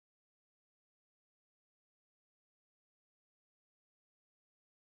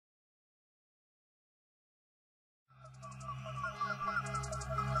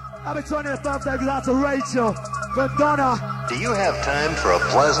Happy 20th birthday goes out to Rachel from Donna. Do you have time for a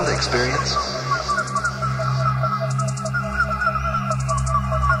pleasant experience?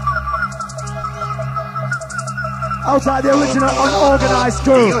 Outside the original unorganized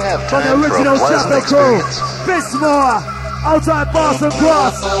crew. Do you have time from the original for a pleasant crew. experience? Bismore. Outside Boston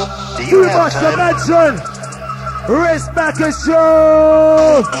Cross. Do you Too have much time? to mention. Respect the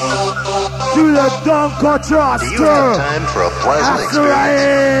show. To the Don Contrast Do you crew. have time for a pleasant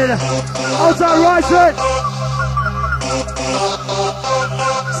experience? Outside Rising.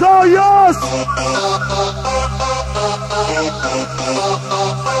 So yours.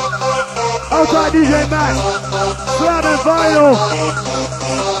 Outside DJ Max. Slam and vinyl.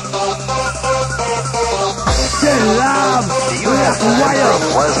 Get loud. Do you have time for a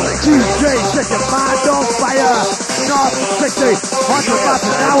pleasant experience? DJ, set your mind on fire. North 60, 100 miles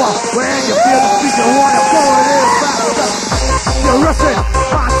an hour. When you feel the beat, you wanna blow it in faster. You're rushing,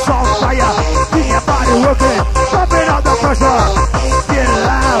 mind's on fire. Keep your body working, pumping up the pressure. Get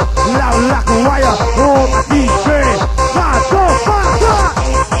loud, loud like a wire. Oh my DJ, mind's on fire.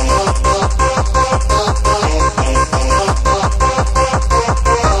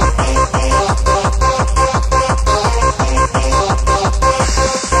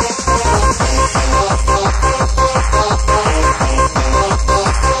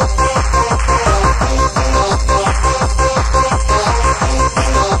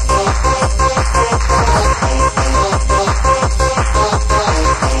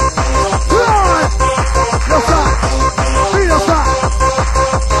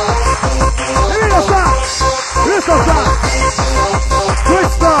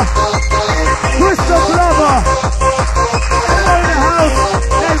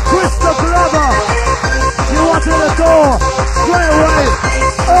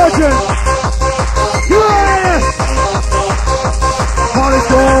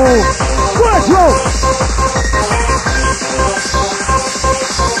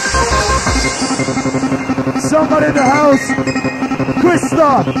 Somebody in the house,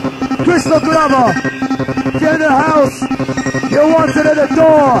 Crystal Glover, get in the house, you want it at the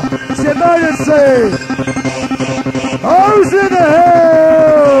door, it's emergency, who's in the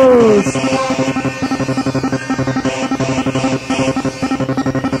house?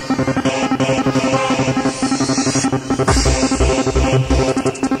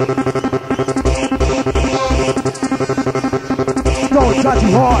 Don't touch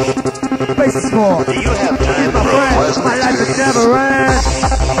you hard, face is small. Do you have time for a pleasant My life is experience? never ends.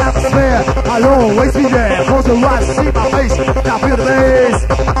 Atmosphere, I'll always be there. Close your eyes, see my face. Now feel the bass.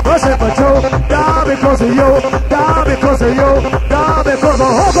 Rushing for two. Down because of you. Down because of you. Down because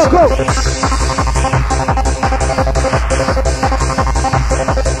of Hoboco.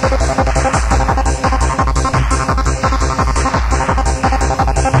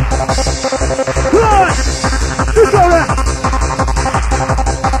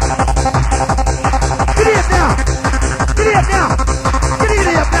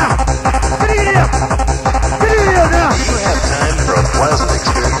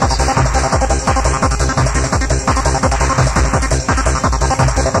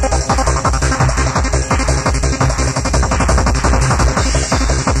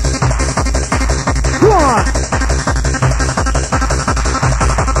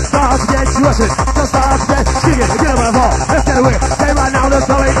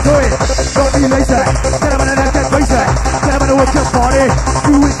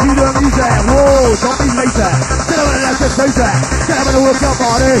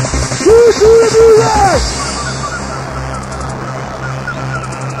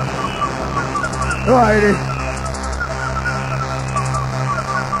 Alrighty.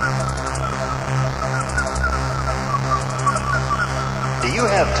 Do you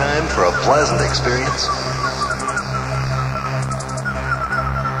have time for a pleasant experience?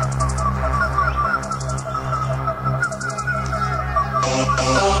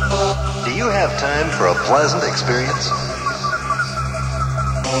 Do you have time for a pleasant experience?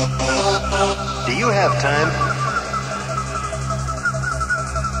 Do you have time?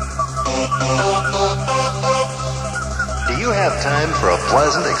 Do you have time for a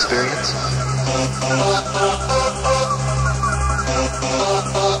pleasant experience?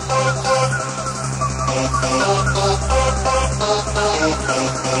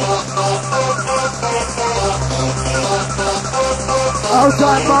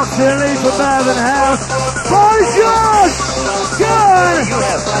 Outside Moxie and Lee from Mervyn House. Boys, good! Good! Do you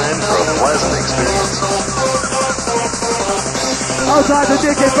have time for a pleasant experience? Outside the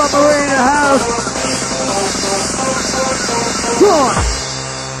Dickie from Marina House. Good!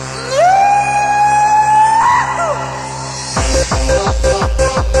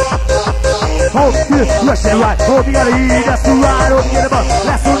 Hope you're rushing right. Hope you gotta eat, that's the right. Hope you get them up,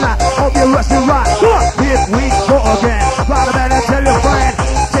 that's the night. Hope you're rushing right. Here we go again. Ride a man and tell your friend.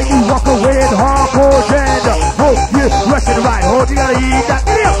 Take you walk away in hardcore agenda. Hope you're rushing right. Hope you gotta eat that.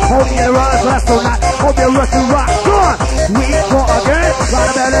 Hope you get a rush, that's the night. Hope you're rushing right. Good. We go again. Ride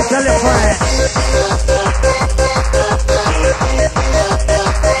a man and tell your friend.